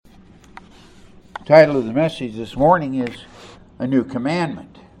The title of the message this morning is A New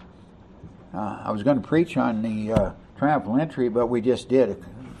Commandment. I was going to preach on the triumphal entry, but we just did a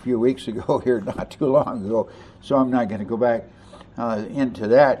few weeks ago here, not too long ago, so I'm not going to go back into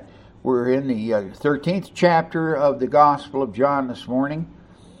that. We're in the 13th chapter of the Gospel of John this morning.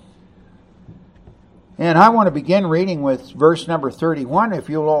 And I want to begin reading with verse number 31. If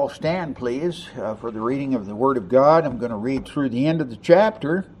you'll all stand, please, for the reading of the Word of God. I'm going to read through the end of the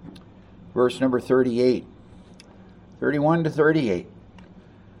chapter, verse number 38. 31 to 38.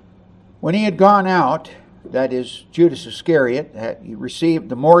 When he had gone out, that is Judas Iscariot, he received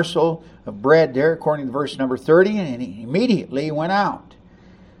the morsel of bread there, according to verse number 30, and he immediately went out.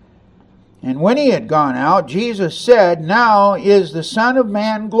 And when he had gone out, Jesus said, "Now is the Son of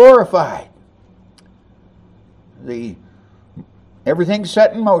Man glorified." Everything's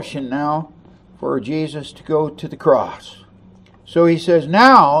set in motion now for Jesus to go to the cross. So he says,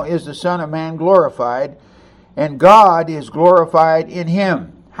 now is the Son of Man glorified, and God is glorified in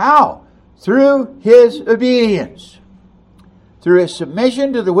him. How? Through his obedience. Through his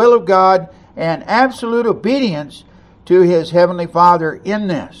submission to the will of God and absolute obedience to his heavenly Father in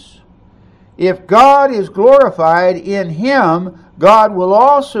this. If God is glorified in him, God will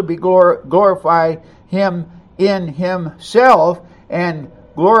also be glorify him in himself and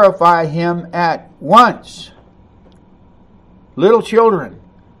glorify him at once. Little children,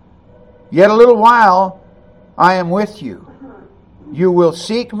 yet a little while I am with you. You will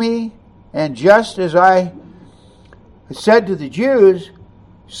seek me, and just as I said to the Jews,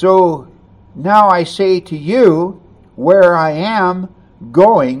 so now I say to you, where I am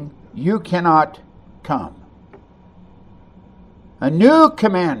going, you cannot come. A new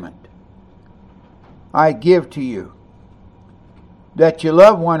commandment I give to you, that you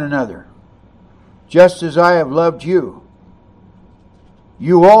love one another, just as I have loved you.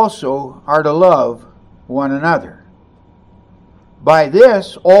 You also are to love one another. By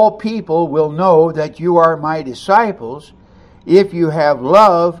this all people will know that you are my disciples, if you have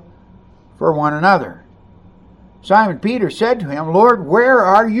love for one another. Simon Peter said to him, Lord, where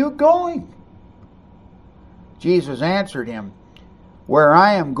are you going? Jesus answered him, where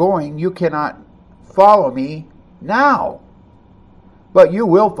I am going, you cannot follow me now, but you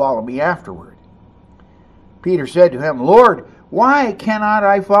will follow me afterward. Peter said to him, Lord, why cannot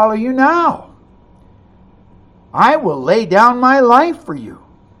I follow you now? I will lay down my life for you.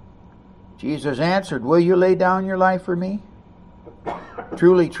 Jesus answered, will you lay down your life for me?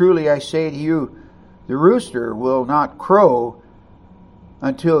 Truly, truly, I say to you, the rooster will not crow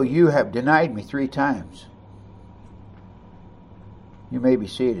until you have denied me 3 times. You may be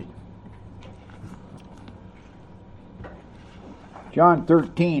seated. John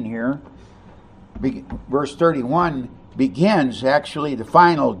 13 here, verse 31, begins actually the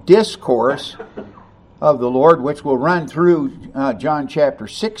final discourse of the Lord, which will run through John chapter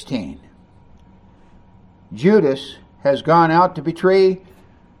 16. Judas has gone out to betray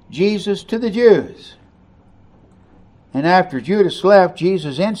Jesus to the Jews. And after Judas left,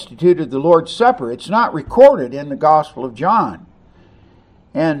 Jesus instituted the Lord's Supper. It's not recorded in the Gospel of John.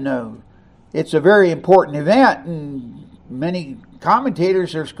 And it's a very important event, and many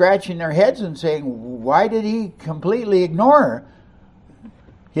commentators are scratching their heads and saying, why did he completely ignore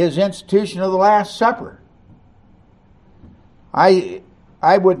his institution of the Last Supper? I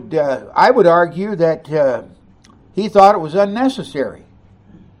would argue that he thought it was unnecessary.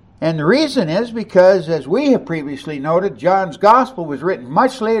 And the reason is because, as we have previously noted, John's Gospel was written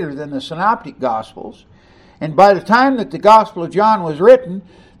much later than the Synoptic Gospels. And by the time that the Gospel of John was written,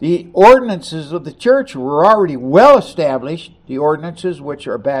 the ordinances of the church were already well established, the ordinances which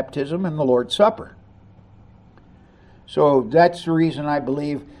are baptism and the Lord's Supper. So that's the reason I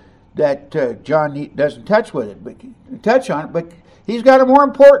believe that John doesn't touch on it, but he's got a more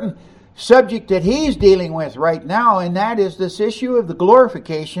important subject that he's dealing with right now, and that is this issue of the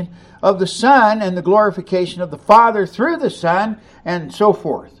glorification of the Son and the glorification of the Father through the Son and so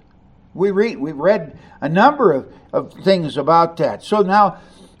forth. We've read a number of things about that. So now,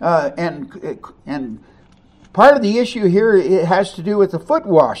 and part of the issue here, it has to do with the foot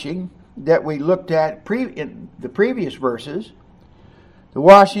washing that we looked at in the previous verses. The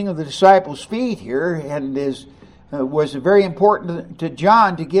washing of the disciples' feet here, and was very important to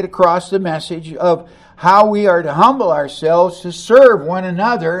John to get across the message of how we are to humble ourselves to serve one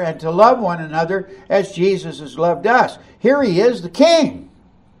another and to love one another as Jesus has loved us. Here he is, the King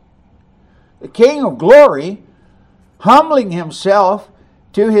of glory, humbling himself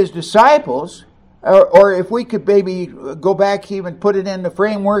to his disciples, or if we could maybe go back, even put it in the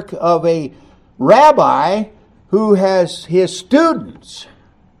framework of a rabbi who has his students.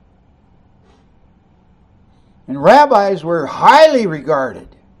 And rabbis were highly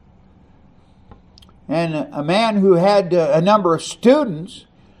regarded. And a man who had a number of students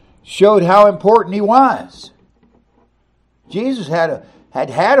showed how important he was. Jesus had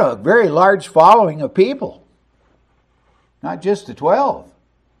a very large following of people. Not just the 12.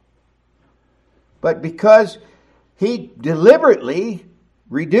 But because he deliberately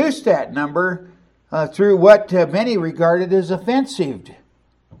reduced that number through what many regarded as offensive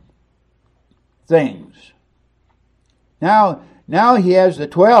things. Now he has the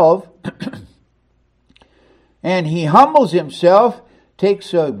 12, and he humbles himself,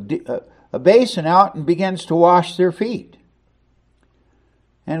 takes a basin out and begins to wash their feet.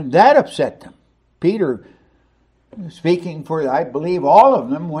 And that upset them. Peter, speaking for, I believe, all of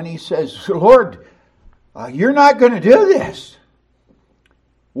them, when he says, Lord, you're not going to do this.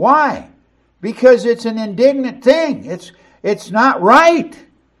 Why? Because it's an indignant thing. It's not right.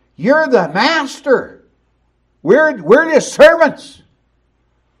 You're the master. We're the servants.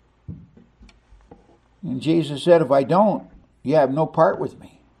 And Jesus said, if I don't, you have no part with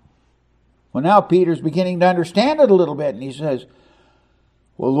me. Well, now Peter's beginning to understand it a little bit, and he says,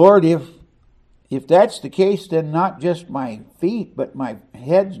 well, Lord, if that's the case, then not just my feet, but my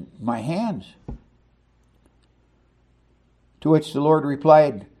head, my hands. To which the Lord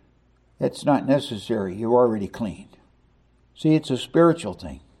replied, that's not necessary. You're already cleaned. See, it's a spiritual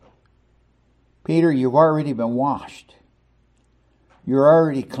thing. Peter, you've already been washed. You're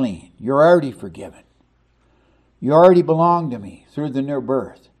already clean. You're already forgiven. You already belong to me through the new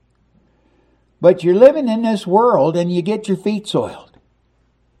birth. But you're living in this world and you get your feet soiled.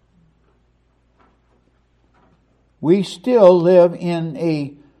 We still live in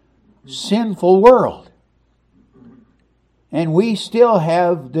a sinful world. And we still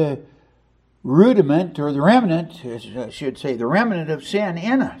have the rudiment, or the remnant, I should say, the remnant of sin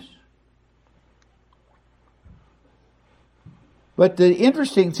in us. But the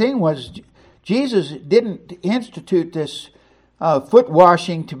interesting thing was, Jesus didn't institute this foot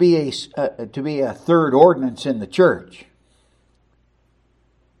washing to be a third ordinance in the church,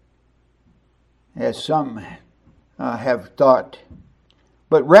 as some have thought,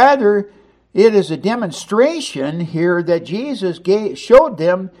 but rather it is a demonstration here that Jesus showed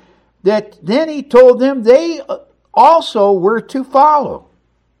them that then he told them they also were to follow.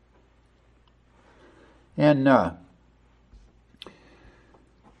 And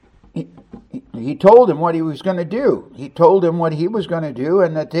he told them what he was going to do. He told them what he was going to do,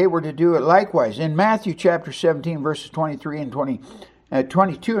 and that they were to do it likewise. In Matthew chapter 17, verses 22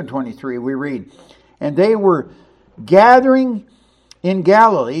 and 23, we read, and they were gathering in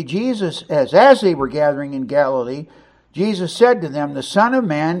Galilee. Jesus, as they were gathering in Galilee, Jesus said to them, the Son of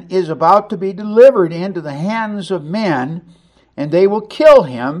Man is about to be delivered into the hands of men, and they will kill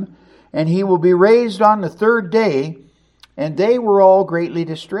him, and he will be raised on the third day. And they were all greatly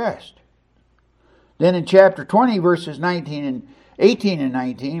distressed. Then in chapter 20, verses 18 and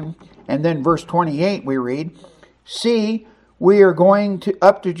 19, and then verse 28, we read, see, we are going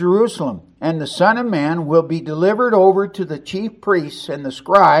up to Jerusalem, and the Son of Man will be delivered over to the chief priests and the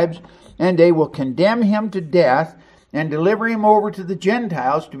scribes, and they will condemn him to death, and deliver him over to the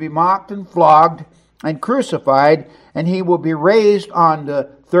Gentiles to be mocked and flogged and crucified, and he will be raised on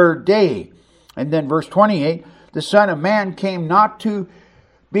the third day. And then verse 28, the Son of Man came not to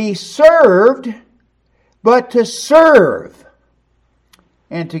be served, but to serve,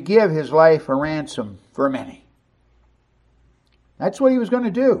 and to give his life a ransom for many. That's what he was going to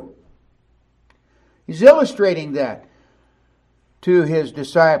do. He's illustrating that to his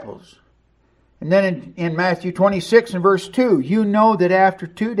disciples. And then in Matthew 26 and verse 2, you know that after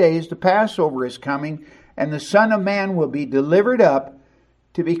 2 days the Passover is coming, and the Son of Man will be delivered up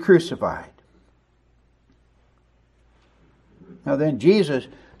to be crucified. Now then Jesus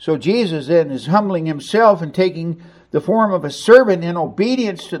then is humbling himself and taking the form of a servant in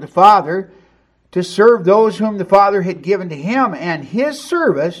obedience to the Father to serve those whom the Father had given to him. And his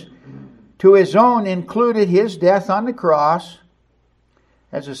service to his own included his death on the cross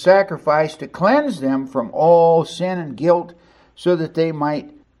as a sacrifice to cleanse them from all sin and guilt, so that they might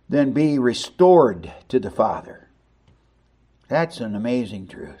then be restored to the Father. That's an amazing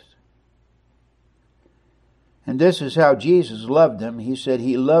truth. And this is how Jesus loved them. He said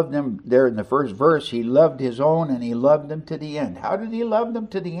he loved them there in the first verse. He loved his own, and he loved them to the end. How did he love them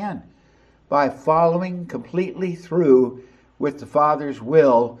to the end? By following completely through with the Father's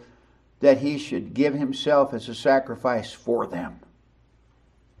will that he should give himself as a sacrifice for them.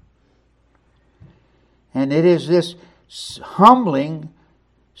 And it is this humbling,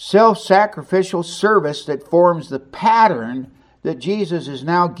 self-sacrificial service that forms the pattern that Jesus is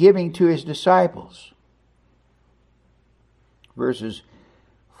now giving to his disciples. verses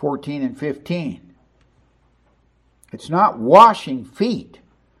 14 and 15. It's not washing feet,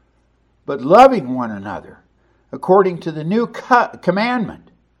 but loving one another, according to the new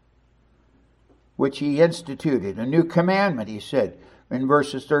commandment, which he instituted. A new commandment, he said in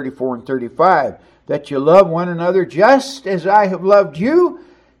verses 34 and 35, that you love one another just as I have loved you,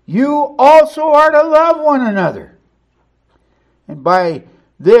 you also are to love one another. And by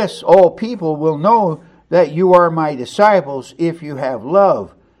this all people will know that you are my disciples if you have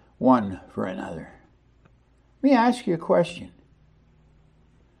love one for another. Let me ask you a question.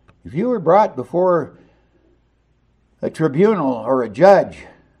 If you were brought before a tribunal or a judge,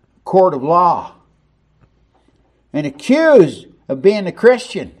 court of law, and accused of being a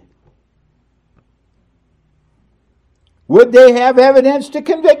Christian, would they have evidence to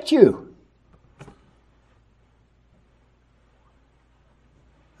convict you?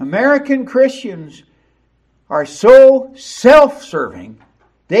 American Christians are so self-serving,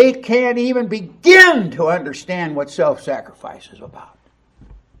 they can't even begin to understand what self-sacrifice is about.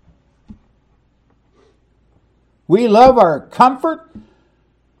 We love our comfort,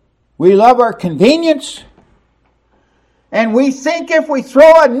 we love our convenience, and we think if we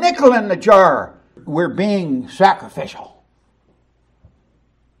throw a nickel in the jar, we're being sacrificial.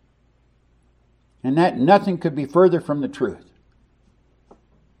 And that nothing could be further from the truth.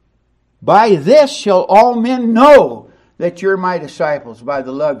 By this shall all men know that you're my disciples, by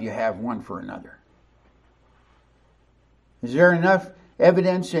the love you have one for another. Is there enough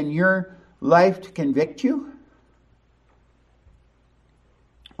evidence in your life to convict you?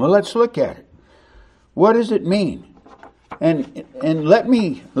 Well, let's look at it. What does it mean? And let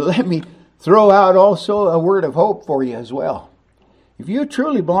me throw out also a word of hope for you as well. If you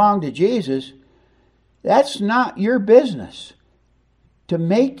truly belong to Jesus, that's not your business to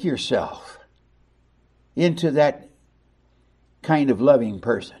make yourself into that kind of loving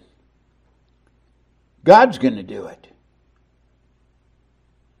person. God's going to do it.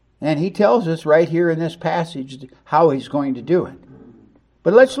 And he tells us right here in this passage how he's going to do it.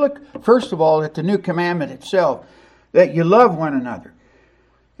 But let's look first of all at the new commandment itself, that you love one another.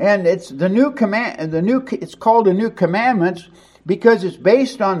 And it's the new command, it's called a new commandment because it's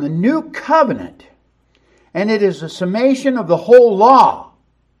based on the new covenant. And it is a summation of the whole law.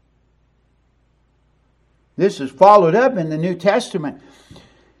 This is followed up in the New Testament.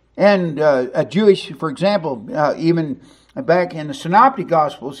 And a Jewish, for example, even back in the Synoptic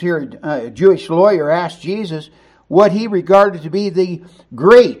Gospels here, a Jewish lawyer asked Jesus what he regarded to be the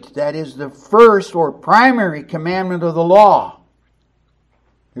great, that is the first or primary commandment of the law.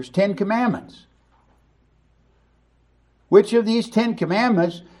 There's 10 commandments. Which of these 10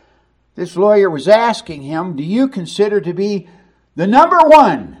 commandments, this lawyer was asking him, do you consider to be the number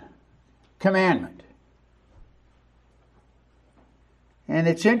one commandment? And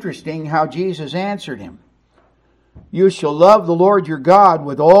it's interesting how Jesus answered him. You shall love the Lord your God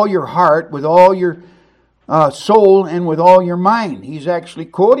with all your heart, with all your soul, and with all your mind. He's actually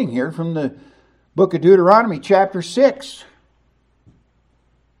quoting here from the book of Deuteronomy, chapter 6.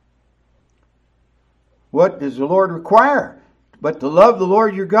 What does the Lord require? But to love the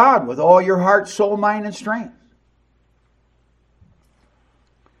Lord your God with all your heart, soul, mind, and strength.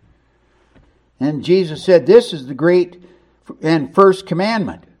 And Jesus said, this is the great and first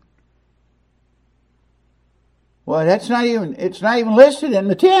commandment. Well, it's not even listed in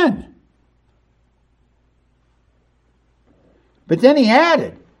the 10. But then he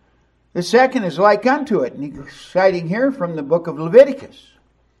added, the second is like unto it. And he's citing here from the book of Leviticus.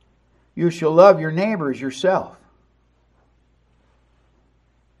 You shall love your neighbor as yourself.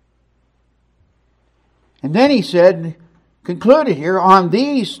 And then he said, concluded here, on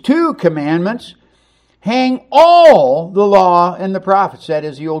these two commandments hang all the law and the prophets, that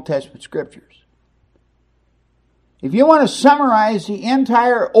is the Old Testament scriptures. If you want to summarize the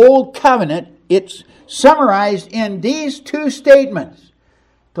entire Old Covenant, it's summarized in these two statements.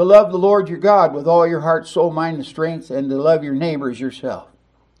 To love the Lord your God with all your heart, soul, mind, and strength, and to love your neighbor as yourself.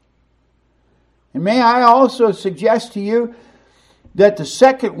 And may I also suggest to you that the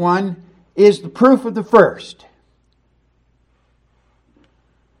second one is the proof of the first.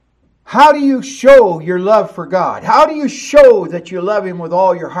 How do you show your love for God? How do you show that you love Him with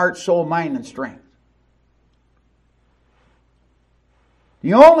all your heart, soul, mind, and strength?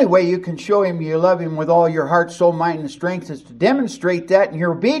 The only way you can show Him you love Him with all your heart, soul, mind, and strength is to demonstrate that in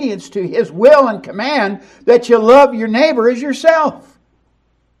your obedience to His will and command that you love your neighbor as yourself.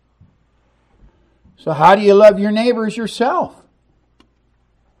 So how do you love your neighbor as yourself?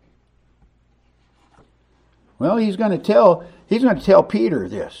 Well, he's going to tell Peter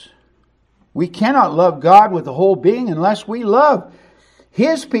this. We cannot love God with the whole being unless we love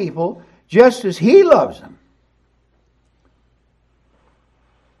His people just as He loves them.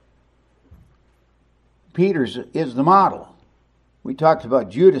 Peter is the model. We talked about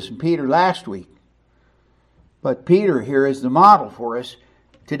Judas and Peter last week. But Peter here is the model for us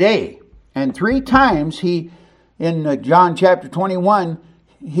today. And 3 times in John chapter 21,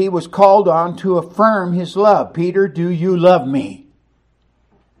 he was called on to affirm his love. Peter, do you love me?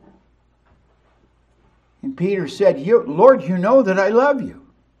 And Peter said, Lord, you know that I love you.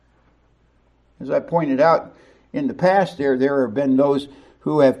 As I pointed out in the past there have been those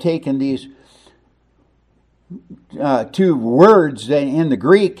who have taken these 2 words in the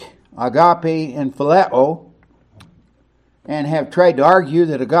Greek, agape and phileo, and have tried to argue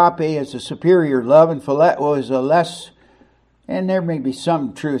that agape is a superior love and phileo is a less, and there may be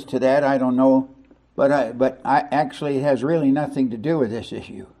some truth to that, I don't know, but actually it has really nothing to do with this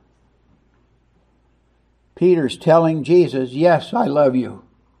issue. Peter's telling Jesus, yes, I love you.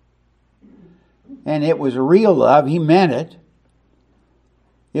 And it was a real love, he meant it.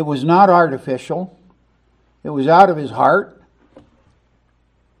 It was not artificial. It was out of his heart.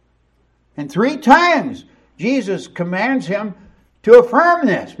 And 3 times Jesus commands him to affirm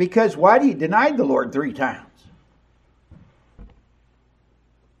this. Because why? He denied the Lord 3 times.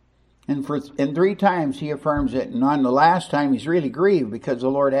 And 3 times he affirms it. And on the last time he's really grieved because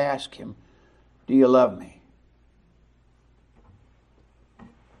the Lord asked him, do you love me?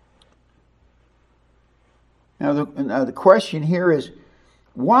 Now the question here is,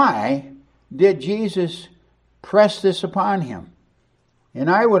 why did Jesus press this upon him? And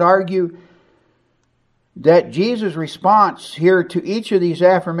I would argue that Jesus' response here to each of these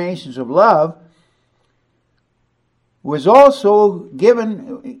affirmations of love was also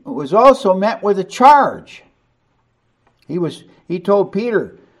met with a charge. He told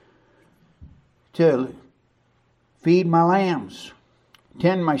Peter to feed my lambs,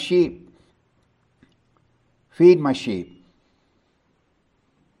 tend my sheep, feed my sheep.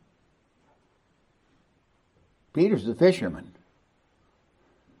 Peter's the fisherman.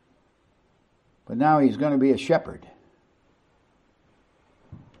 But now he's going to be a shepherd.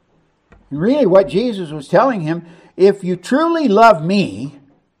 And really what Jesus was telling him, if you truly love me,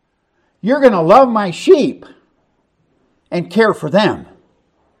 you're going to love my sheep and care for them.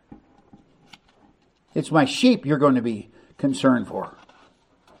 It's my sheep you're going to be concerned for.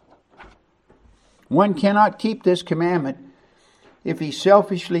 One cannot keep this commandment if he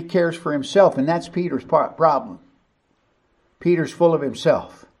selfishly cares for himself, and that's Peter's problem. Peter's full of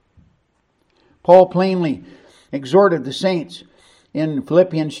himself. Paul plainly exhorted the saints in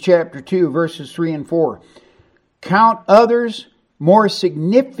Philippians chapter 2, verses 3 and 4. Count others more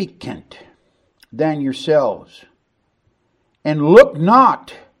significant than yourselves, and look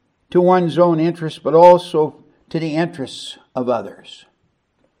not to one's own interests, but also to the interests of others.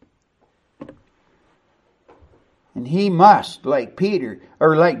 And he must, like Peter,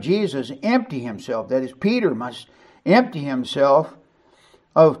 or like Jesus, empty himself. That is, Peter must empty himself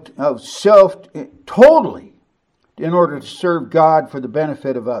of self totally in order to serve God for the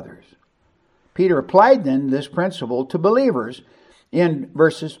benefit of others. Peter applied then this principle to believers in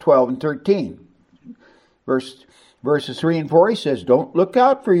verses 12 and 13. Verses 3 and 4, he says, don't look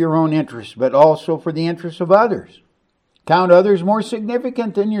out for your own interests, but also for the interests of others. Count others more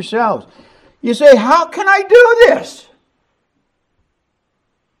significant than yourselves. You say, how can I do this?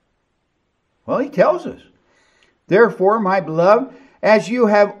 Well, he tells us. Therefore, my beloved, as you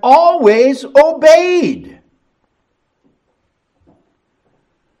have always obeyed.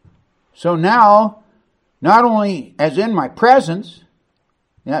 So now, not only as in my presence,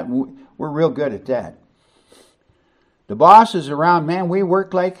 we're real good at that. The boss is around, man, we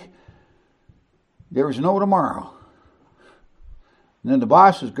work like there was no tomorrow. And then the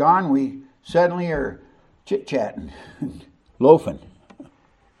boss is gone, we suddenly are chit-chatting, loafing.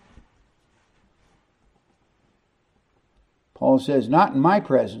 Paul says, not in my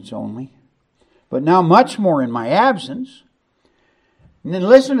presence only, but now much more in my absence. And then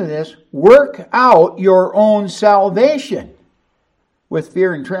listen to this, work out your own salvation with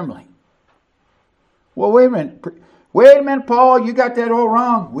fear and trembling. Well, wait a minute, Paul, you got that all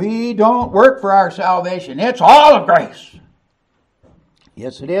wrong. We don't work for our salvation. It's all of grace.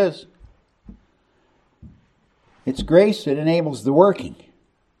 Yes, it is. It's grace that enables the working.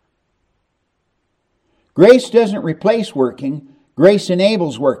 Grace doesn't replace working. Grace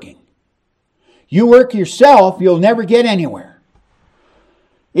enables working. You work yourself, you'll never get anywhere.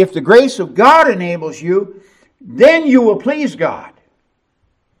 If the grace of God enables you, then you will please God.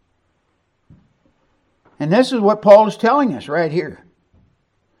 And this is what Paul is telling us right here.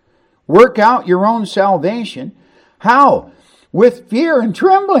 Work out your own salvation. How? With fear and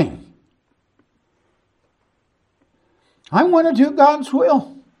trembling. I want to do God's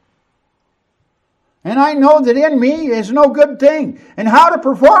will. And I know that in me is no good thing. And how to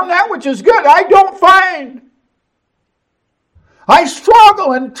perform that which is good, I don't find. I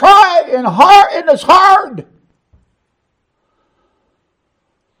struggle and try and it's hard.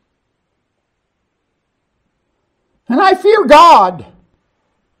 And I fear God.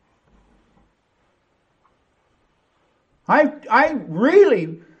 I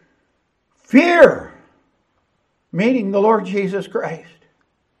really fear meeting the Lord Jesus Christ.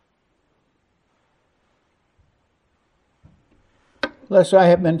 Lest I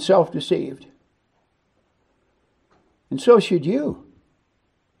have been self-deceived. And so should you.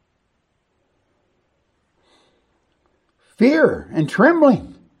 Fear and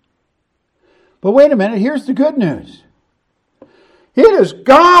trembling. But wait a minute, here's the good news. It is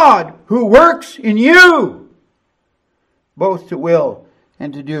God who works in you, both to will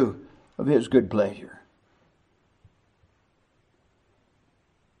and to do of His good pleasure.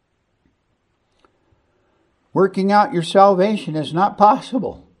 Working out your salvation is not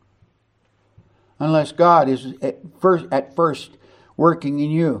possible unless God is at first working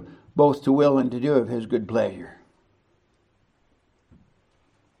in you, both to will and to do of His good pleasure.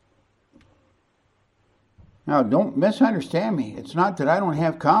 Now, don't misunderstand me. It's not that I don't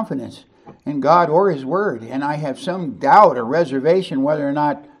have confidence in God or His Word, and I have some doubt or reservation whether or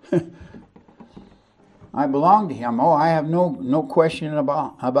not I belong to Him. Oh, I have no question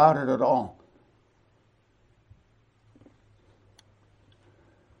about it at all.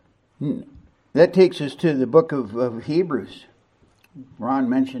 That takes us to the book of Hebrews. Ron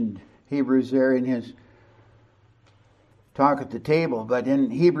mentioned Hebrews there in his talk at the table, but in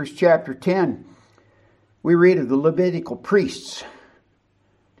Hebrews chapter 10, we read of the Levitical priests.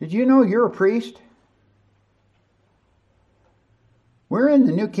 Did you know you're a priest? We're in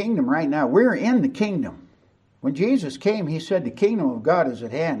the new kingdom right now. We're in the kingdom. When Jesus came, He said the kingdom of God is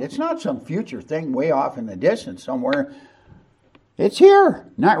at hand. It's not some future thing way off in the distance somewhere. It's here,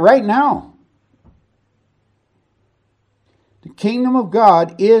 not right now. The kingdom of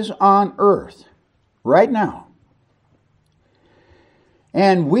God is on earth right now.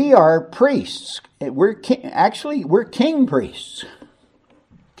 And we are priests. We're king priests.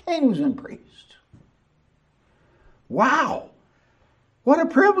 Kings and priests. Wow. What a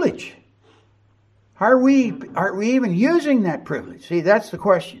privilege. Are we even using that privilege? See, that's the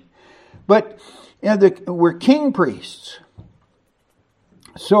question. But we're king priests.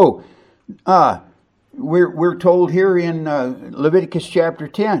 So, we're told here in Leviticus chapter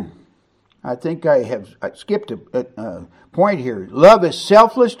 10. I think I skipped a point here. Love is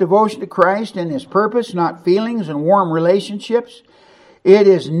selfless devotion to Christ and His purpose, not feelings and warm relationships. It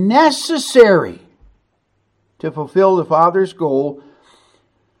is necessary to fulfill the Father's goal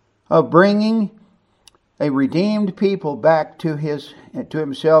of bringing a redeemed people back to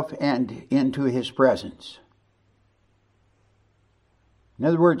Himself and into His presence. In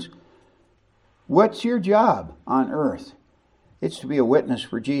other words, what's your job on earth? It's to be a witness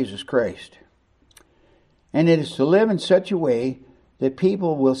for Jesus Christ. And it is to live in such a way that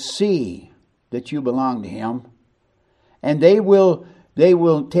people will see that you belong to Him. And they will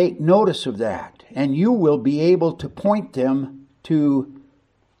take notice of that. And you will be able to point them to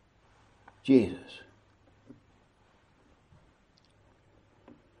Jesus.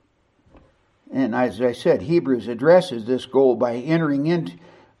 And as I said, Hebrews addresses this goal by entering into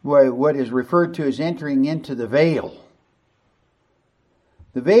what is referred to as entering into the veil.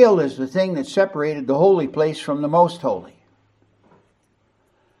 The veil is the thing that separated the holy place from the most holy.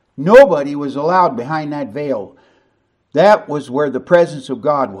 Nobody was allowed behind that veil. That was where the presence of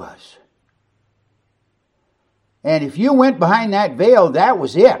God was. And if you went behind that veil, that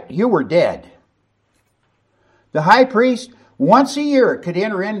was it. You were dead. The high priest, once a year, could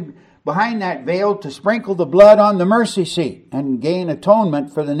enter in behind that veil to sprinkle the blood on the mercy seat and gain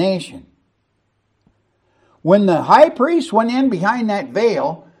atonement for the nation. When the high priest went in behind that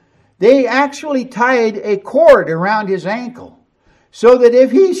veil, they actually tied a cord around his ankle so that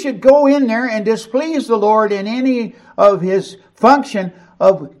if he should go in there and displease the Lord in any of his function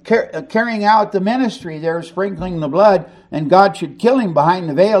of carrying out the ministry there, sprinkling the blood, and God should kill him behind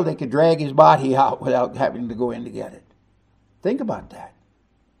the veil, they could drag his body out without having to go in to get it. Think about that.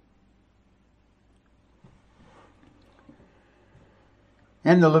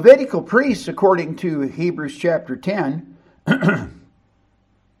 And the Levitical priests, according to Hebrews chapter 10,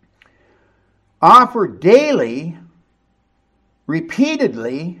 offered daily,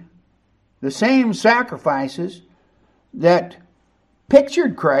 repeatedly, the same sacrifices that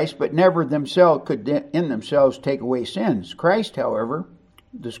pictured Christ, but never themselves could in themselves take away sins. Christ, however,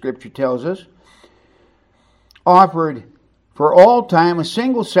 the Scripture tells us, offered for all time a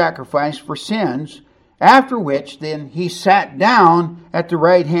single sacrifice for sins, after which then he sat down at the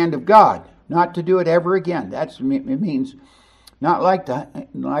right hand of God, not to do it ever again. It means not like the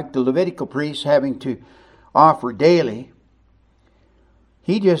Levitical priests having to offer daily.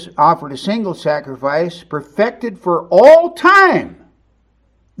 He just offered a single sacrifice, perfected for all time,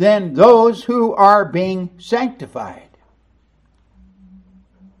 than those who are being sanctified.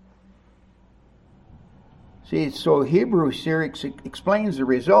 See, so Hebrews here explains the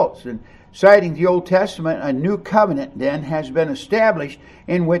results. And citing the Old Testament, a new covenant then has been established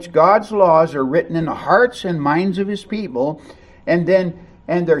in which God's laws are written in the hearts and minds of His people, and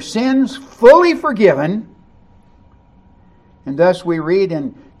their sins fully forgiven. And thus we read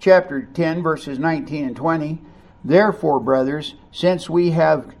in chapter 10, verses 19 and 20, "Therefore, brothers, since we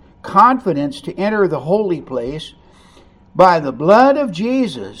have confidence to enter the holy place by the blood of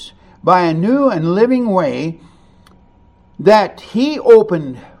Jesus, by a new and living way that He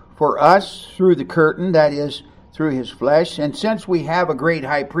opened for us through the curtain, that is, through His flesh. And since we have a great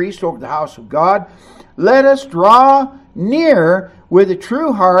high priest over the house of God, let us draw near with a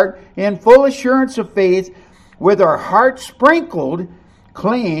true heart in full assurance of faith, with our hearts sprinkled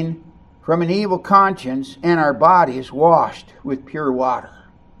clean from an evil conscience and our bodies washed with pure water."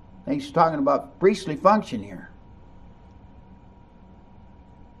 He's talking about priestly function here.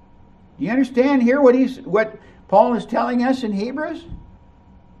 Do you understand here what Paul is telling us in Hebrews?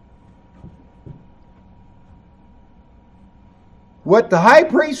 What the high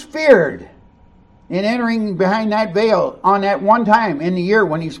priest feared in entering behind that veil on that one time in the year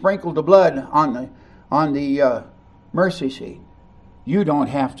when he sprinkled the blood on the mercy seat, you don't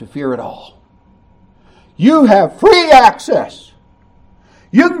have to fear at all. You have free access.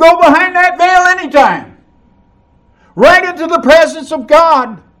 You can go behind that veil anytime, right into the presence of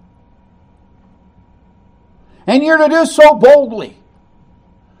God. And you're to do so boldly,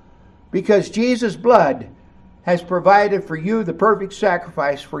 because Jesus' blood has provided for you the perfect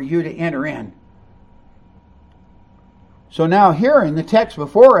sacrifice for you to enter in. So now here in the text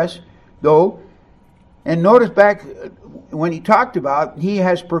before us, though, and notice back when he talked about, He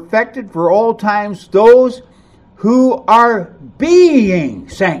has perfected for all times those who are being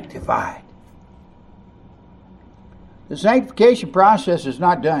sanctified. The sanctification process is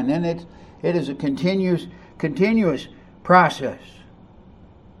not done, and it is a continuous process.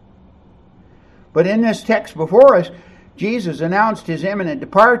 But in this text before us, Jesus announced His imminent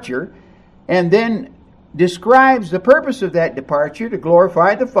departure, and then describes the purpose of that departure, to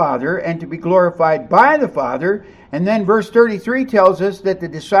glorify the Father and to be glorified by the Father. And then verse 33 tells us that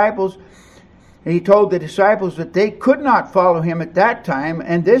He told the disciples that they could not follow Him at that time.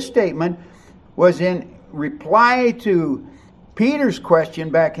 And this statement was in reply to Peter's question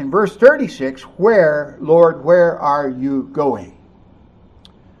back in verse 36, "Where, Lord, where are you going?"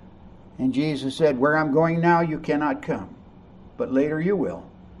 And Jesus said, "Where I'm going now, you cannot come, but later you will."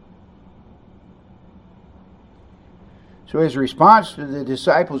 So His response to the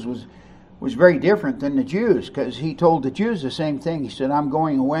disciples was very different than the Jews, because He told the Jews the same thing. He said, "I'm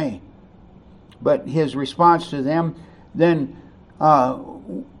going away." But His response to them then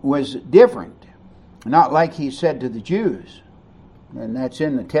was different. Not like He said to the Jews. And that's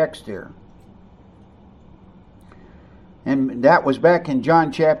in the text there. And that was back in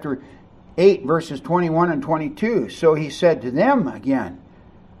John chapter 8, verses 21 and 22. "So He said to them again,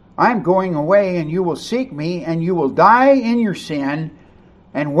 I'm going away, and you will seek me, and you will die in your sin,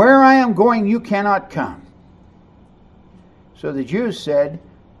 and where I am going you cannot come." So the Jews said,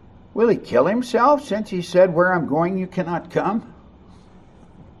 "Will He kill Himself, since He said, where I'm going you cannot come?"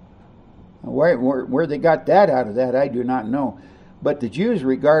 Where they got that out of that, I do not know. But the Jews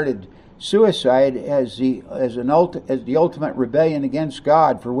regarded suicide as the ultimate rebellion against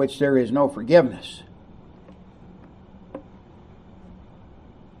God, for which there is no forgiveness.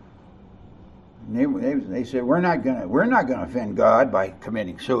 They said, we're not going to offend God by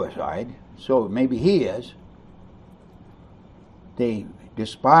committing suicide. So maybe He is. They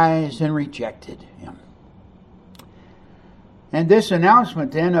despised and rejected Him. And this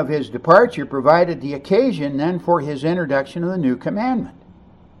announcement then of His departure provided the occasion then for His introduction of the new commandment.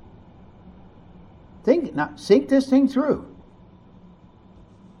 Think this thing through.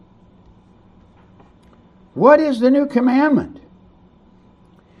 What is the new commandment?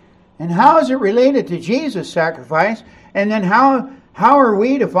 And how is it related to Jesus' sacrifice? And then how are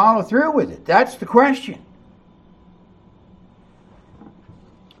we to follow through with it? That's the question.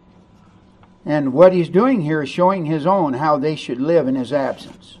 And what he's doing here is showing his own how they should live in his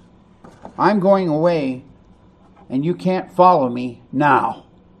absence. I'm going away, and you can't follow me now,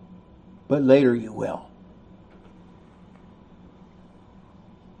 but later you will.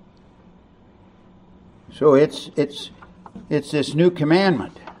 So it's this new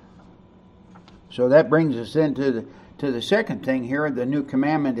commandment. So that brings us into the second thing here, the new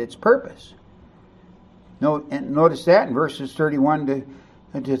commandment, its purpose. Notice that in verses 31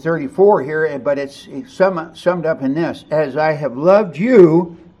 to 34 here, but it's summed up in this. As I have loved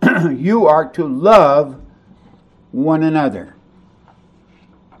you, you are to love one another.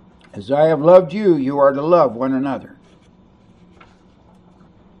 As I have loved you, you are to love one another.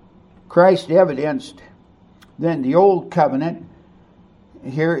 Christ evidenced then the old covenant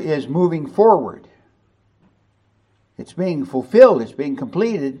here is moving forward. It's being fulfilled, it's being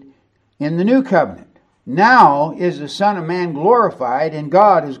completed in the new covenant. Now is the Son of Man glorified, and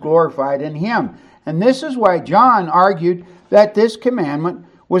God is glorified in him. And this is why John argued that this commandment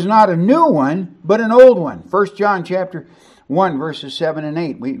was not a new one, but an old one. 1 John chapter 1, verses 7 and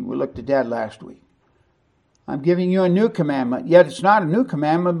 8. We looked at that last week. I'm giving you a new commandment, yet it's not a new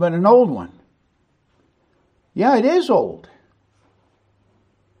commandment, but an old one. Yeah, it is old.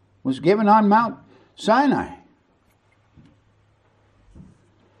 It was given on Mount Sinai.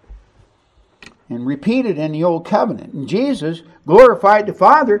 And repeated in the Old Covenant. And Jesus glorified the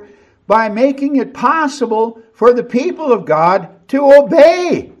Father by making it possible for the people of God to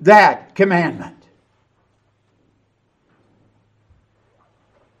obey that commandment.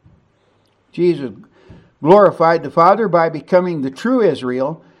 Jesus glorified the Father by becoming the true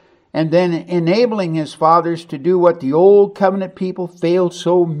Israel and then enabling his fathers to do what the Old Covenant people failed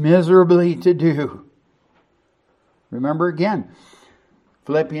so miserably to do. Remember again,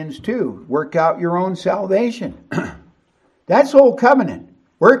 Philippians 2, work out your own salvation. That's Old Covenant.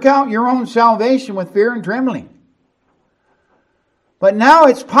 Work out your own salvation with fear and trembling. But now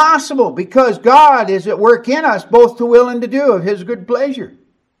it's possible because God is at work in us both to will and to do of his good pleasure.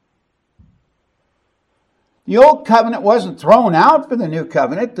 The Old Covenant wasn't thrown out for the New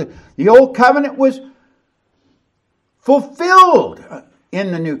Covenant. The Old Covenant was fulfilled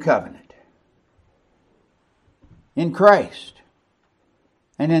in the New Covenant. In Christ.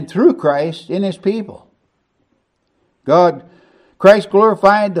 And then through Christ in his people. Christ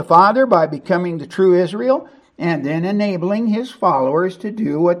glorified the Father by becoming the true Israel and then enabling his followers to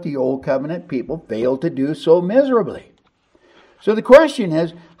do what the Old Covenant people failed to do so miserably. So the question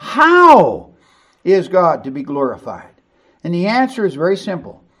is, how is God to be glorified? And the answer is very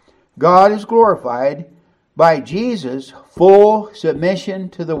simple. God is glorified by Jesus' full submission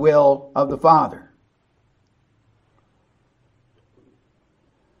to the will of the Father.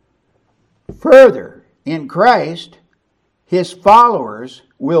 Further, in Christ, his followers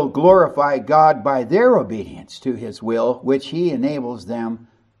will glorify God by their obedience to his will, which he enables them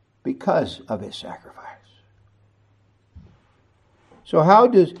because of his sacrifice. So how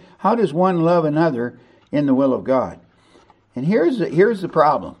does one love another in the will of God? And here's the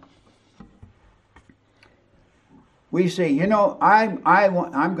problem. We say, I'm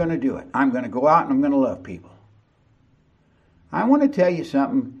going to do it. I'm going to go out and I'm going to love people. I want to tell you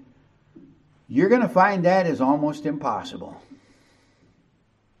something. You're going to find that is almost impossible.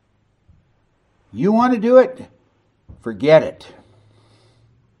 You want to do it? Forget it.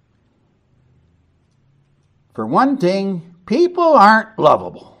 For one thing, people aren't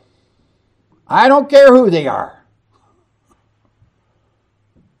lovable. I don't care who they are.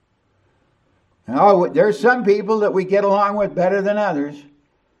 Now, there's some people that we get along with better than others,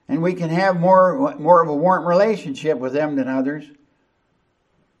 and we can have more of a warm relationship with them than others.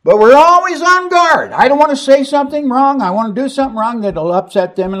 But we're always on guard. I don't want to say something wrong. I want to do something wrong that'll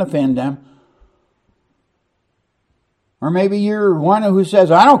upset them and offend them. Or maybe you're one who says,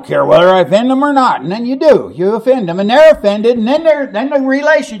 I don't care whether I offend them or not. And then you do. You offend them and they're offended. And then the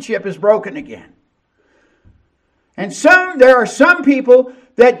relationship is broken again. And there are some people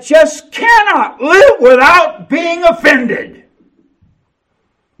that just cannot live without being offended.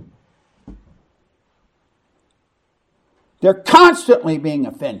 They're constantly being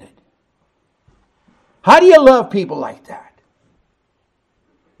offended. How do you love people like that?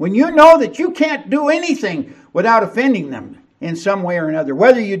 When you know that you can't do anything without offending them in some way or another.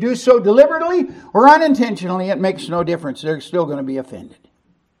 Whether you do so deliberately or unintentionally, it makes no difference. They're still going to be offended.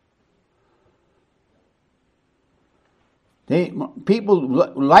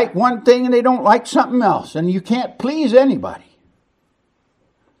 People like one thing and they don't like something else. And you can't please anybody.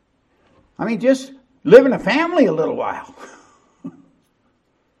 I mean, just live in a family a little while.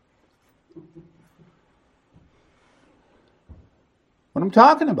 What I'm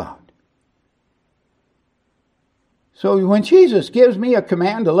talking about. So when Jesus gives me a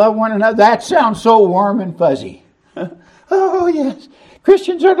command to love one another, that sounds so warm and fuzzy. Oh, yes.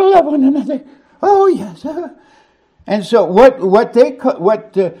 Christians are to love one another. Oh, yes. And so what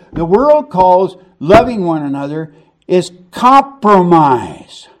the world calls loving one another is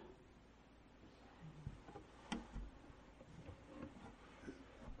compromise.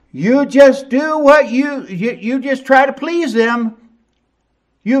 You just do what you just try to please them.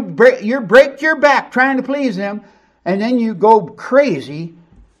 You break your back trying to please them, and then you go crazy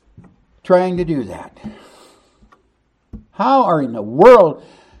trying to do that. How in the world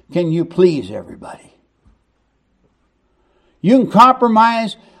can you please everybody? You can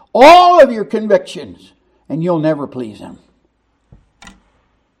compromise all of your convictions, and you'll never please them.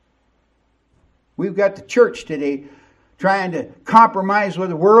 We've got the church today trying to compromise with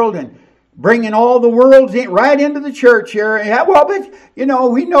the world and bringing all the world right into the church here. Yeah, well, but we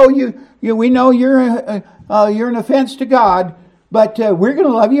know we know you're an offense to God, but we're going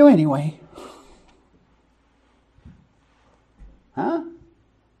to love you anyway. Huh?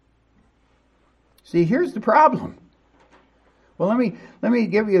 See, here's the problem. Well, let me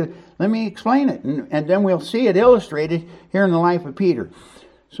explain it, and then we'll see it illustrated here in the life of Peter.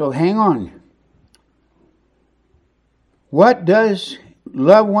 So hang on. What does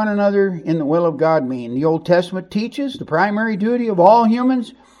love one another in the will of God mean? The Old Testament teaches the primary duty of all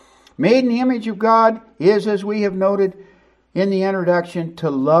humans made in the image of God is, as we have noted in the introduction, to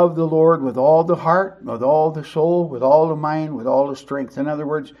love the Lord with all the heart, with all the soul, with all the mind, with all the strength. In other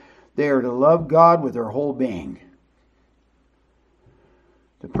words, they are to love God with their whole being.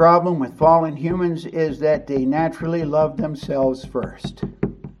 The problem with fallen humans is that they naturally love themselves first.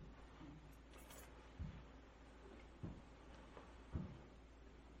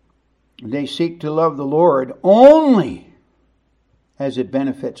 They seek to love the Lord only as it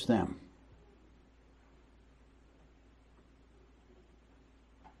benefits them.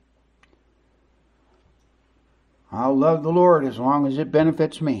 I'll love the Lord as long as it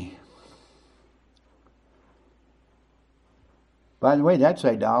benefits me. By the way, that's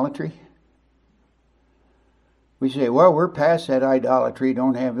idolatry. We say, well, we're past that idolatry,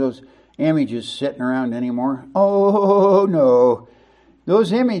 don't have those images sitting around anymore. Oh, no.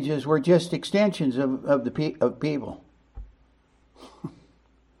 Those images were just extensions of people.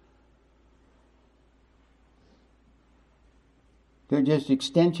 They're just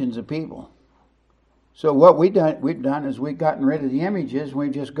extensions of people. So what we've done is we've gotten rid of the images, and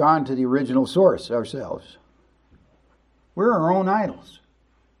we've just gone to the original source ourselves. We're our own idols.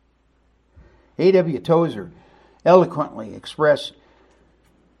 A.W. Tozer eloquently expressed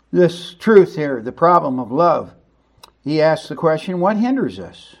this truth here, the problem of love. He asks the question, what hinders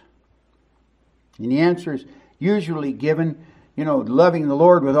us? And the answer is usually given, loving the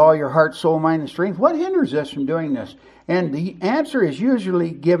Lord with all your heart, soul, mind, and strength. What hinders us from doing this? And the answer is usually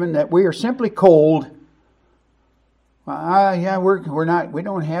given that we are simply cold. We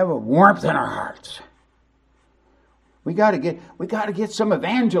don't have a warmth in our hearts. We got to get some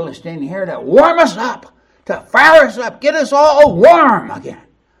evangelist in here to warm us up, to fire us up, get us all warm again.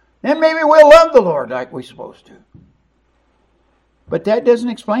 Then maybe we'll love the Lord like we're supposed to. But that doesn't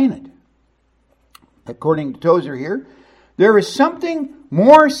explain it. According to Tozer here, there is something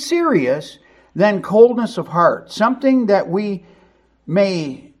more serious than coldness of heart, something that may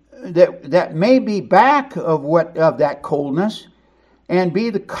be back of that coldness and be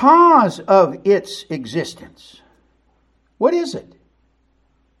the cause of its existence. What is it?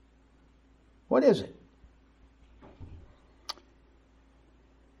 What is it?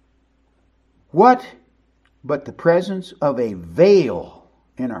 What but the presence of a veil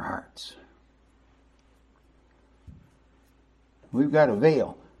in our hearts? We've got a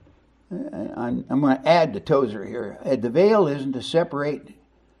veil. I'm going to add to Tozer here. The veil isn't to separate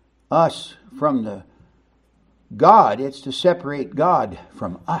us from the God. It's to separate God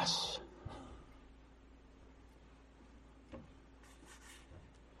from us.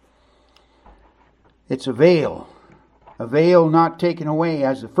 It's a veil not taken away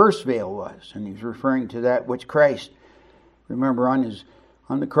as the first veil was. And he's referring to that which Christ, remember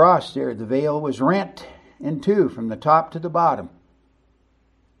on the cross there, the veil was rent in two from the top to the bottom.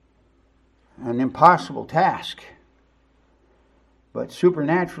 An impossible task, but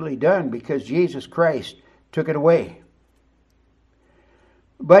supernaturally done because Jesus Christ took it away.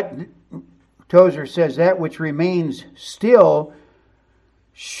 But Tozer says that which remains still,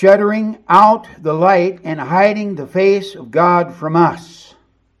 shuttering out the light and hiding the face of God from us.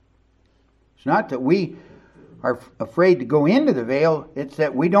 It's not that we are afraid to go into the veil, it's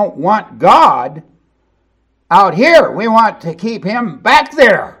that we don't want God out here. We want to keep Him back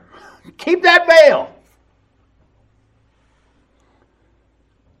there. Keep that veil.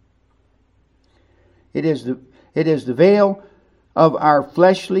 It is the veil of our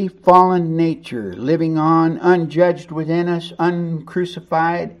fleshly fallen nature living on unjudged within us,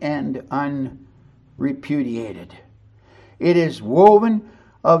 uncrucified and unrepudiated. It is woven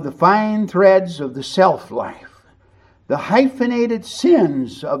of the fine threads of the self-life, the hyphenated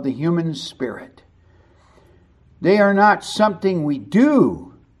sins of the human spirit. They are not something we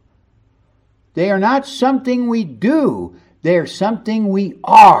do. They are not something we do. They are something we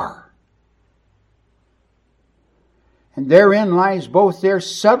are. And therein lies both their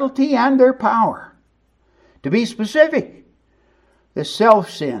subtlety and their power. To be specific, the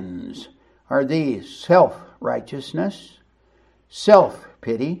self-sins are these: self-righteousness,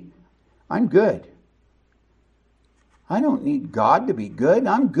 self-pity. I'm good. I don't need God to be good.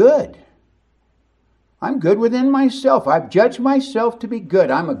 I'm good. I'm good within myself. I've judged myself to be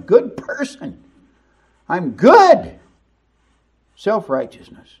good. I'm a good person. I'm good.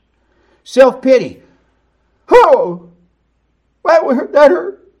 Self-righteousness. Self-pity. Oh, that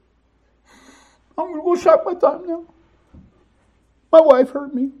hurt. I'm going to go suck my thumb now. My wife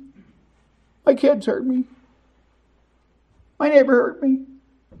hurt me. My kids hurt me. My neighbor hurt me.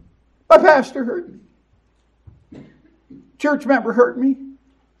 My pastor hurt me. Church member hurt me.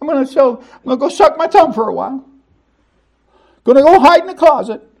 I'm going to go suck my thumb for a while. Going to go hide in the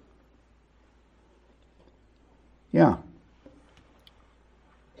closet. Yeah.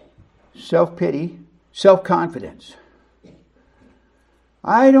 Self-pity, self-confidence.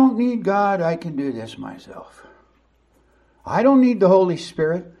 I don't need God. I can do this myself. I don't need the Holy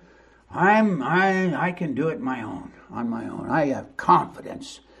Spirit. I can do it on my own. I have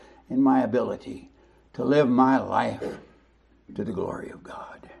confidence in my ability to live my life to the glory of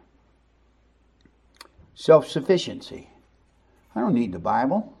God. Self-sufficiency. I don't need the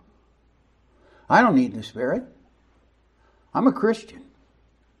Bible. I don't need the Spirit. I'm a Christian.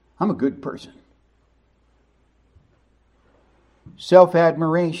 I'm a good person.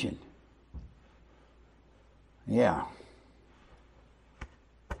 Self-admiration. Yeah.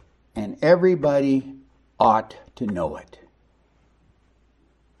 And everybody ought to know it.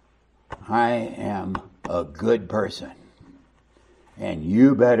 I am a good person. And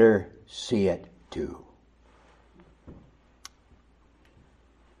you better see it too.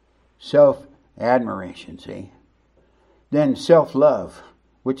 Self-admiration, see? Then self-love,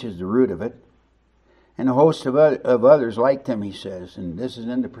 which is the root of it. And a host of others like them, he says. And this is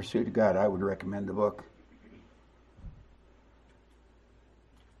In the Pursuit of God. I would recommend the book.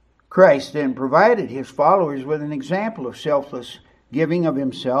 Christ then provided his followers with an example of selfless giving of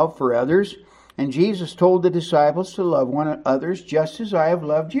himself for others. And Jesus told the disciples to love one another just as I have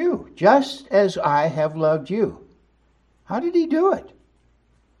loved you. Just as I have loved you. How did he do it?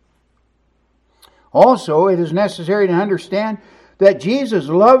 Also, it is necessary to understand that Jesus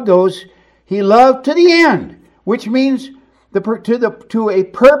loved those he loved to the end, which means to a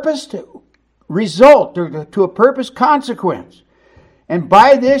purposed result, or to a purposed consequence. And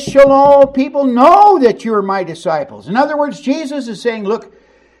by this shall all people know that you are my disciples. In other words, Jesus is saying, look,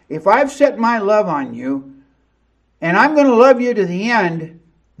 if I've set my love on you, and I'm going to love you to the end,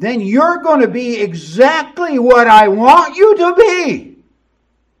 then you're going to be exactly what I want you to be.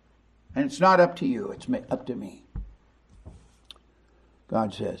 And it's not up to you, it's up to me.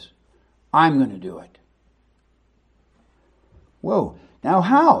 God says, I'm going to do it. Whoa. Now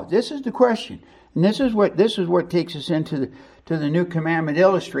how? This is the question. And this is what takes us into the New Commandment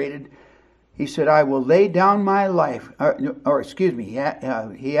Illustrated. He said, I will lay down my life.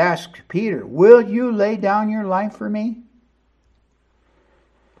 He asked Peter, will you lay down your life for me?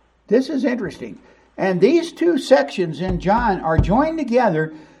 This is interesting. And these two sections in John are joined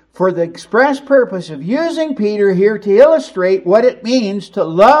together for the express purpose of using Peter here to illustrate what it means to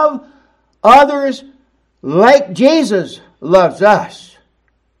love others like Jesus loves us.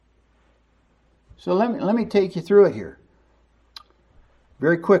 So let me take you through it here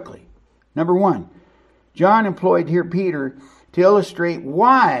very quickly. Number one, John employed here Peter to illustrate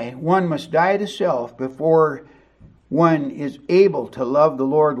why one must die to self before one is able to love the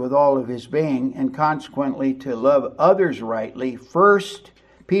Lord with all of his being, and consequently to love others rightly.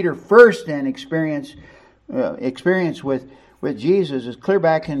 Peter first then experience with Jesus is clear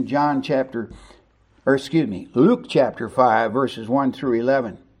back in Luke chapter 5, verses 1 through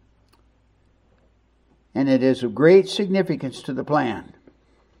 11. And it is of great significance to the plan.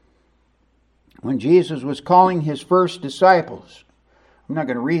 When Jesus was calling his first disciples, I'm not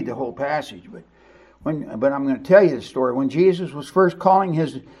going to read the whole passage, but I'm going to tell you the story. When Jesus was first calling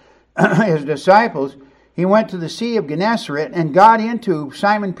his disciples, he went to the Sea of Gennesaret and got into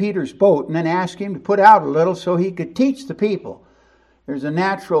Simon Peter's boat and then asked him to put out a little so he could teach the people. There's a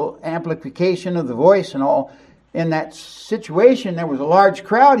natural amplification of the voice and all. In that situation, there was a large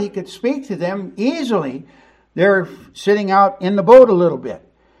crowd. He could speak to them easily. They're sitting out in the boat a little bit.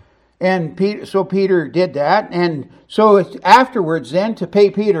 And so Peter did that. And so afterwards then, to pay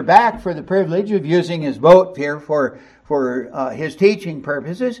Peter back for the privilege of using his boat here for his teaching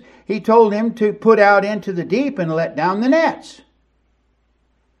purposes, he told him to put out into the deep and let down the nets.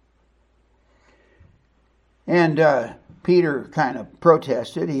 And Peter kind of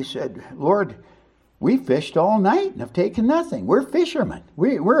protested. He said, Lord, we fished all night and have taken nothing. We're fishermen.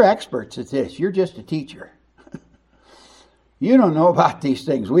 We're experts at this. You're just a teacher. You don't know about these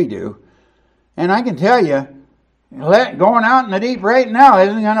things we do. And I can tell you, going out in the deep right now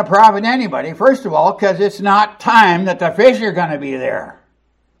isn't going to profit anybody. First of all, because it's not time that the fish are going to be there.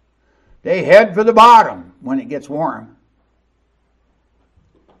 They head for the bottom when it gets warm.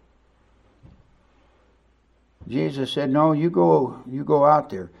 Jesus said, no, you go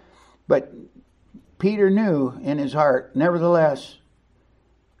out there. But Peter knew in his heart, nevertheless,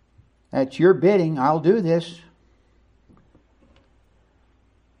 at your bidding, I'll do this.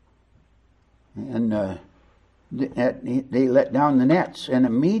 And they let down the nets, and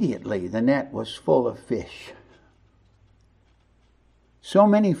immediately the net was full of fish. So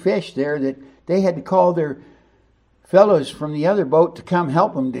many fish there that they had to call their fellows from the other boat to come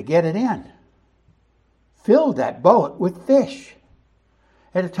help them to get it in. Filled that boat with fish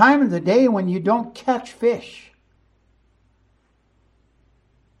at a time of the day when you don't catch fish.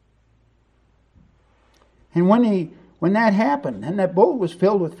 And when that happened and that boat was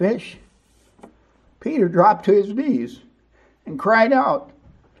filled with fish, Peter dropped to his knees and cried out,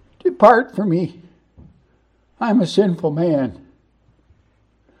 "Depart from me. I'm a sinful man."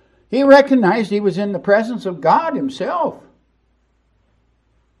 He recognized he was in the presence of God himself.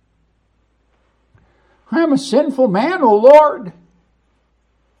 "I'm a sinful man, O Lord."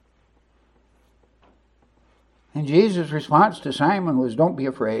 And Jesus' response to Simon was, "Don't be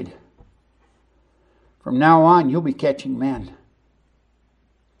afraid. From now on, you'll be catching men."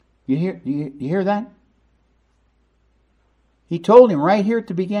 You hear that? He told him right here at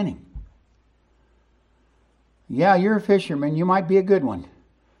the beginning. Yeah, you're a fisherman. You might be a good one.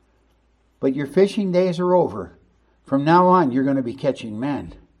 But your fishing days are over. From now on, you're going to be catching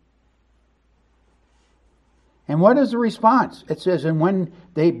men. And what is the response? It says, and when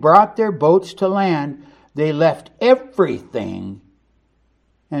they brought their boats to land, they left everything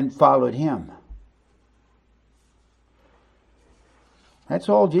and followed him. That's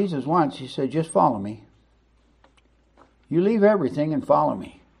all Jesus wants. He said, just follow me. You leave everything and follow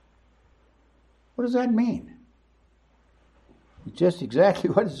me. What does that mean? It's just exactly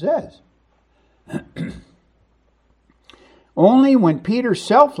what it says. Only when Peter's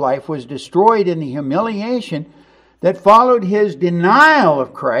self-life was destroyed in the humiliation that followed his denial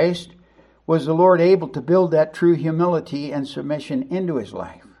of Christ was the Lord able to build that true humility and submission into his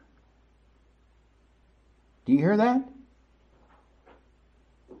life. Do you hear that?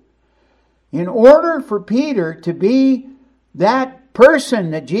 In order for Peter to be that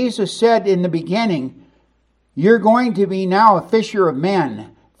person that Jesus said in the beginning, you're going to be now a fisher of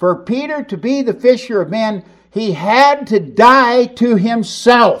men. For Peter to be the fisher of men, he had to die to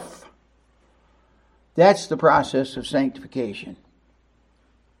himself. That's the process of sanctification.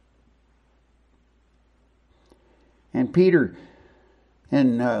 And Peter,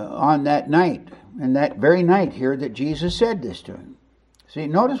 on that night, and that very night here that Jesus said this to him. See,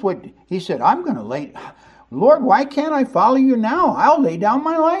 notice what he said, Lord, why can't I follow you now? I'll lay down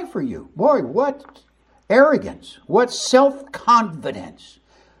my life for you. Boy, what arrogance, what self-confidence.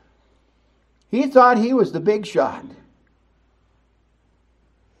 He thought he was the big shot.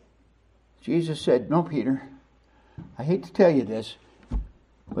 Jesus said, no, Peter, I hate to tell you this,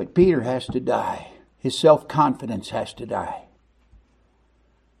 but Peter has to die. His self-confidence has to die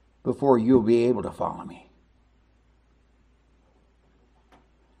before you'll be able to follow me.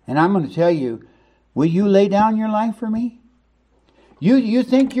 And I'm going to tell you, will you lay down your life for me? You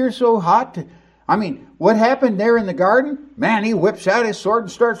think you're so hot? What happened there in the garden? Man, he whips out his sword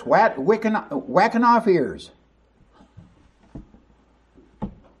and starts whacking off ears.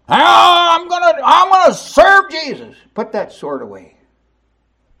 I'm gonna serve Jesus. Put that sword away.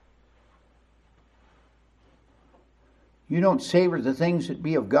 You don't savor the things that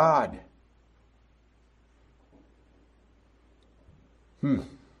be of God.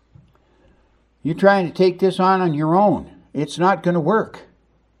 You're trying to take this on your own. It's not going to work.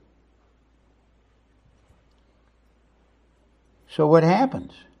 So what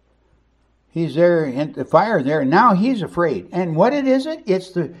happens? He's there in the fire there. Now he's afraid. And what is it?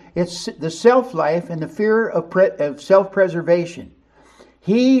 It's the self-life and the fear of self-preservation.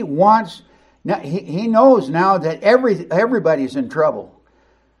 He wants, he knows now that everybody's in trouble.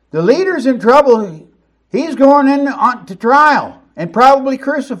 The leader's in trouble. He's going to trial and probably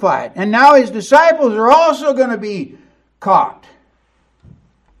crucified. And now his disciples are also going to be caught.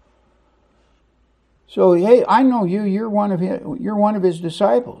 So, hey, I know you. You're one of his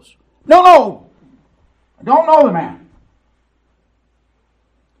disciples. No. I don't know the man.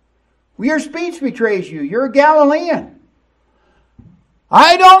 Your speech betrays you. You're a Galilean.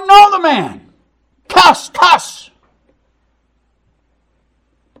 I don't know the man. Cuss.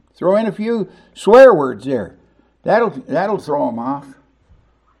 Throw in a few swear words there. That'll throw him off.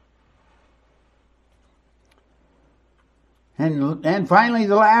 And finally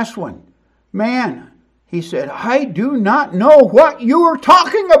the last one. Man, he said, I do not know what you are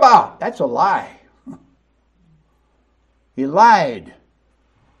talking about. That's a lie. He lied.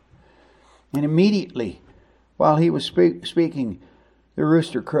 And immediately, while he was speaking, the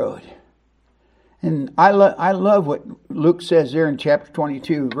rooster crowed. And I love what Luke says there in chapter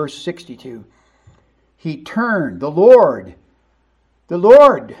 22, verse 62. He turned, the Lord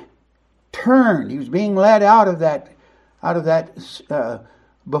turned. He was being led out of that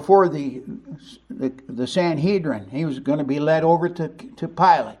before the Sanhedrin. He was going to be led over to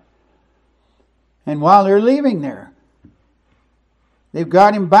Pilate. And while they're leaving there, they've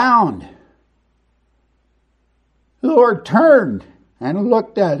got him bound. The Lord turned and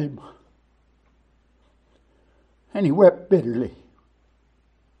looked at him. And he wept bitterly.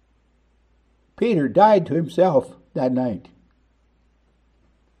 Peter died to himself that night.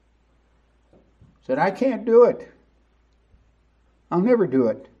 Said, I can't do it. I'll never do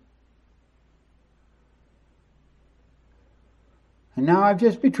it. And now I've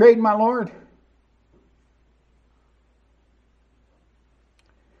just betrayed my Lord.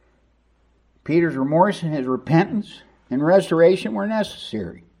 Peter's remorse and his repentance and restoration were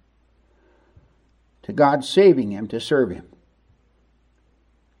necessary to God saving him to serve him.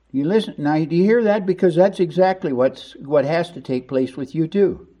 You listen now. Do you hear that? Because that's exactly what has to take place with you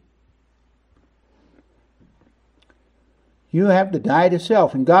too. You have to die to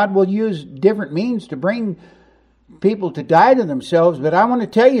self, and God will use different means to bring people to die to themselves. But I want to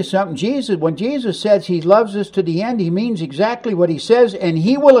tell you something. When Jesus says he loves us to the end, he means exactly what he says, and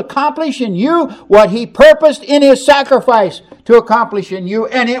he will accomplish in you what he purposed in his sacrifice to accomplish in you,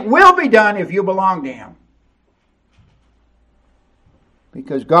 and it will be done if you belong to him.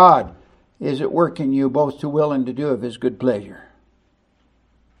 Because God is at work in you both to will and to do of his good pleasure.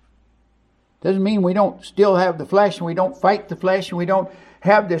 Doesn't mean we don't still have the flesh and we don't fight the flesh and we don't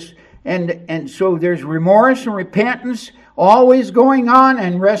have this. And so there's remorse and repentance always going on,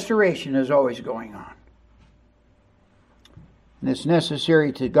 and restoration is always going on. And it's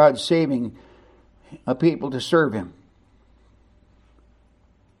necessary to God's saving a people to serve him.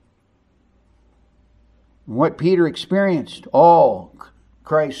 What Peter experienced, all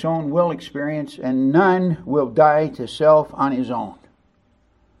Christ's own will experience, and none will die to self on his own.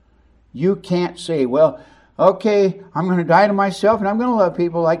 You can't say, well, okay, I'm going to die to myself and I'm going to love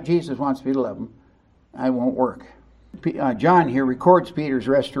people like Jesus wants me to love them. It won't work. John here records Peter's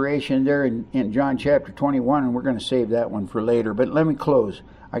restoration there in John chapter 21, and we're going to save that one for later. But let me close.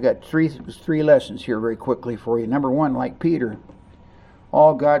 I got three lessons here very quickly for you. Number one, like Peter,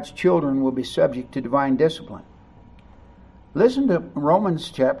 all God's children will be subject to divine discipline. Listen to Romans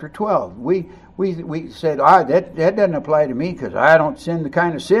chapter 12. We said, that doesn't apply to me because I don't sin the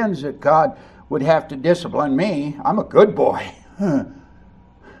kind of sins that God would have to discipline me. I'm a good boy.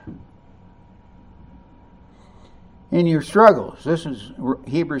 In your struggles, this is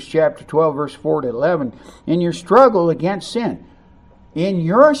Hebrews chapter 12, verse 4 to 11. In your struggle against sin. In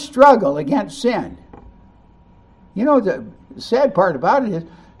your struggle against sin. You know, the sad part about it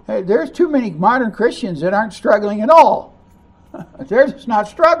is there's too many modern Christians that aren't struggling at all. They're just not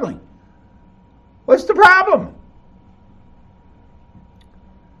struggling. What's the problem?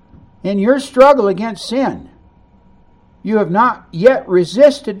 In your struggle against sin, you have not yet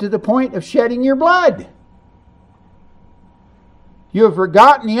resisted to the point of shedding your blood. You have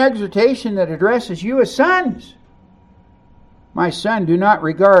forgotten the exhortation that addresses you as sons. My son, do not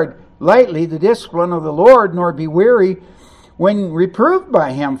regard lightly the discipline of the Lord, nor be weary when reproved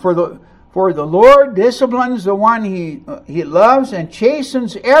by him. For the Lord disciplines the one he loves, and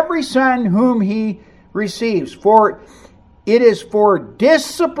chastens every son whom he receives. For it is for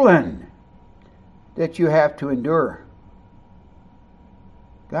discipline that you have to endure.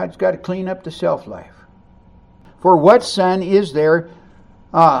 God's got to clean up the self-life. For what son is there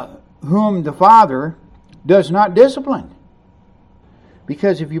whom the Father does not discipline?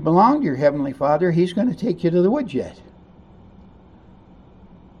 Because if you belong to your Heavenly Father, he's going to take you to the woodshed.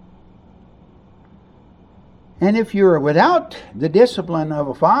 And if you're without the discipline of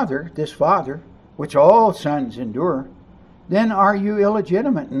a father, this father, which all sons endure, then are you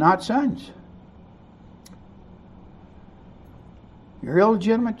illegitimate and not sons? You're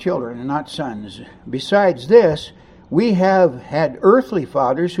illegitimate children and not sons. Besides this, we have had earthly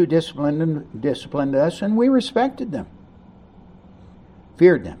fathers who disciplined us, and we respected them.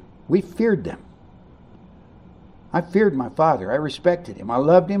 Feared them. We feared them. I feared my father. I respected him. I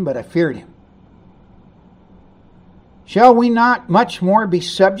loved him, but I feared him. Shall we not much more be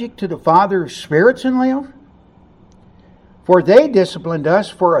subject to the Father of spirits and live? For they disciplined us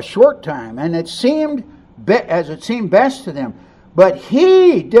for a short time, and it seemed as it seemed best to them. But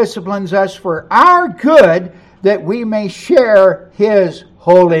He disciplines us for our good, that we may share His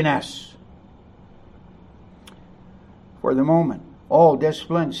holiness. For the moment, all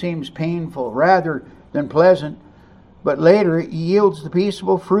discipline seems painful rather than pleasant, but later it yields the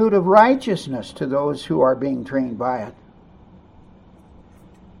peaceable fruit of righteousness to those who are being trained by it.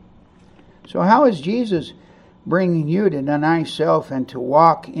 So how is Jesus bringing you to deny self and to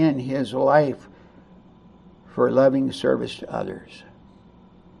walk in His life for loving service to others?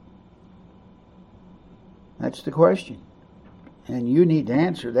 That's the question. And you need to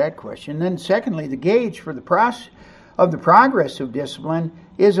answer that question. Then secondly, the gauge for the process of the progress of discipline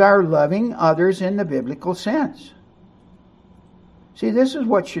is our loving others in the biblical sense. See, this is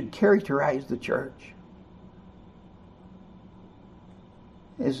what should characterize the church.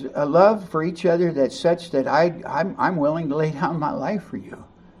 Is a love for each other that's such that I'm willing to lay down my life for you.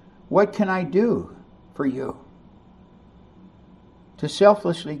 What can I do for you? To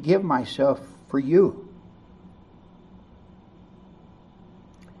selflessly give myself for you.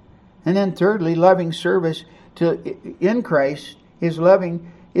 And then thirdly, loving service in Christ is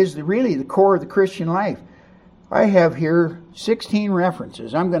really the core of the Christian life. I have here 16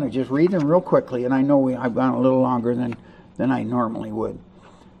 references. I'm going to just read them real quickly, and I know I've gone a little longer than I normally would.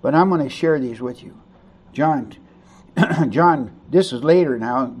 But I'm going to share these with you. John, this is later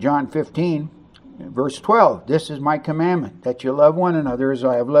now, John 15, verse 12. This is my commandment, that you love one another as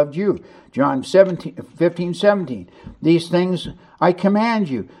I have loved you. John 15, 17. These things I command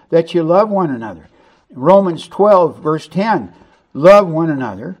you, that you love one another. Romans 12, verse 10. Love one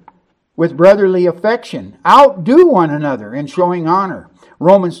another with brotherly affection. Outdo one another in showing honor.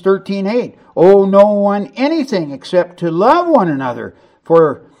 Romans 13, 8. Owe no one anything except to love one another,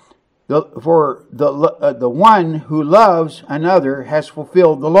 for the one who loves another has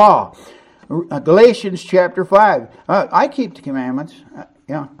fulfilled the law. Galatians chapter 5. I keep the commandments.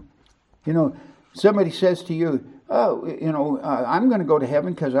 Yeah. You know, somebody says to you, I'm going to go to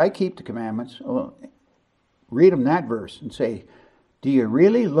heaven because I keep the commandments. Well, read them that verse and say, do you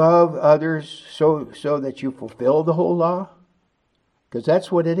really love others so that you fulfill the whole law? Because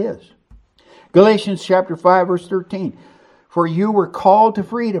that's what it is. Galatians chapter 5, verse 13. For you were called to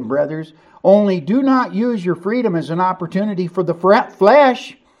freedom, brothers. Only do not use your freedom as an opportunity for the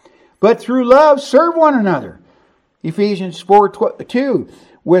flesh, but through love serve one another. Ephesians 4:2.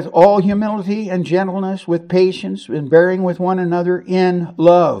 With all humility and gentleness, with patience, and bearing with one another in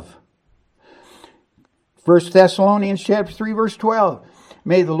love. 1 Thessalonians chapter 3, verse 12.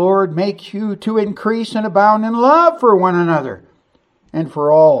 May the Lord make you to increase and abound in love for one another and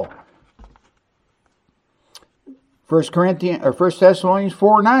for all. 1 Thessalonians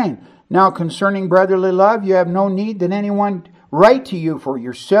 4:9. Now concerning brotherly love, you have no need that anyone write to you, for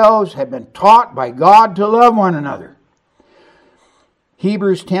yourselves have been taught by God to love one another.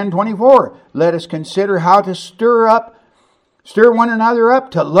 Hebrews 10:24. Let us consider how to stir one another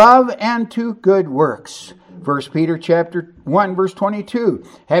up to love and to good works. 1 Peter chapter 1, verse 22.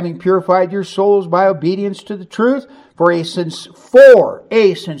 Having purified your souls by obedience to the truth, for a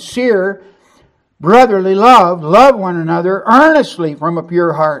sincere brotherly love one another earnestly from a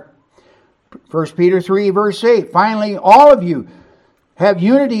pure heart. 1 Peter 3, verse 8. Finally, all of you have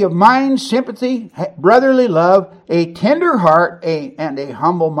unity of mind, sympathy, brotherly love, a tender heart, and a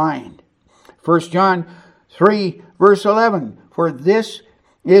humble mind. 1 John 3, verse 11. For this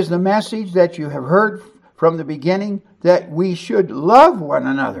is the message that you have heard from the beginning, that we should love one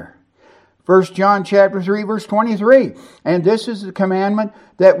another. 1 John chapter 3, verse 23. And this is the commandment,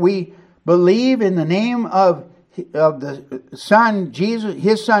 that we believe in the name of the Son, Jesus,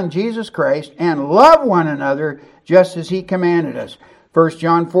 His Son, Jesus Christ, and love one another just as He commanded us. 1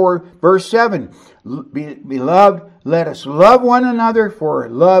 John 4, verse 7. Beloved, let us love one another, for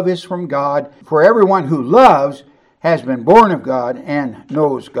love is from God. For everyone who loves has been born of God and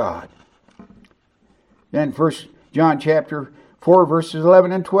knows God. Then 1 John chapter 4 verses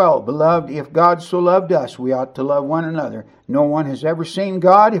 11 and 12. Beloved, if God so loved us, we ought to love one another. No one has ever seen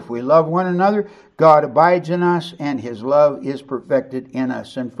God. If we love one another, God abides in us, and His love is perfected in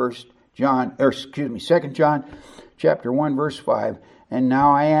us. In 2 John chapter 1, verse 5. And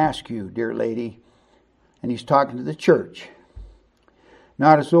now I ask you, dear lady, and he's talking to the church,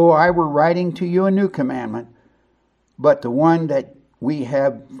 not as though I were writing to you a new commandment, but the one that we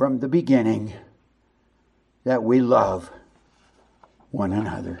have from the beginning, that we love one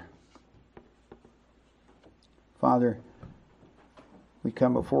another. Father, we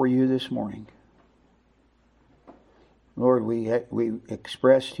come before you this morning. Lord, we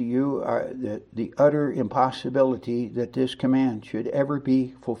express to you the utter impossibility that this command should ever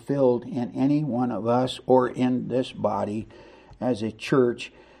be fulfilled in any one of us or in this body as a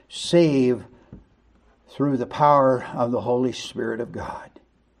church, save through the power of the Holy Spirit of God.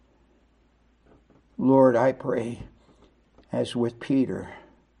 Lord, I pray, as with Peter,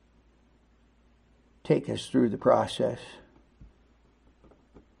 take us through the process.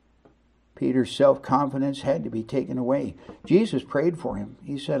 Peter's self-confidence had to be taken away. Jesus prayed for him.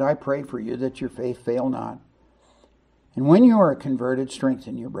 He said, I pray for you that your faith fail not. And when you are converted,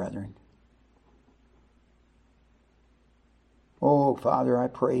 strengthen your brethren. Oh, Father, I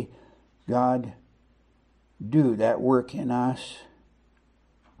pray, God, do that work in us,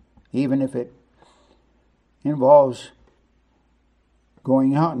 even if it involves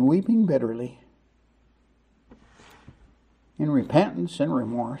going out and weeping bitterly in repentance and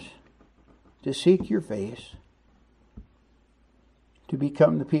remorse, to seek your face, to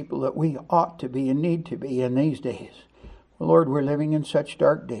become the people that we ought to be and need to be in these days. Well, Lord, we're living in such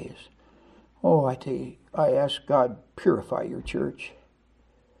dark days. Oh, I tell you, I ask God, purify your church,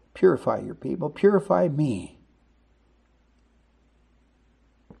 purify your people, purify me.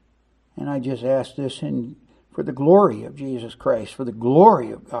 And I just ask this for the glory of Jesus Christ, for the glory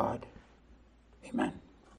of God. Amen.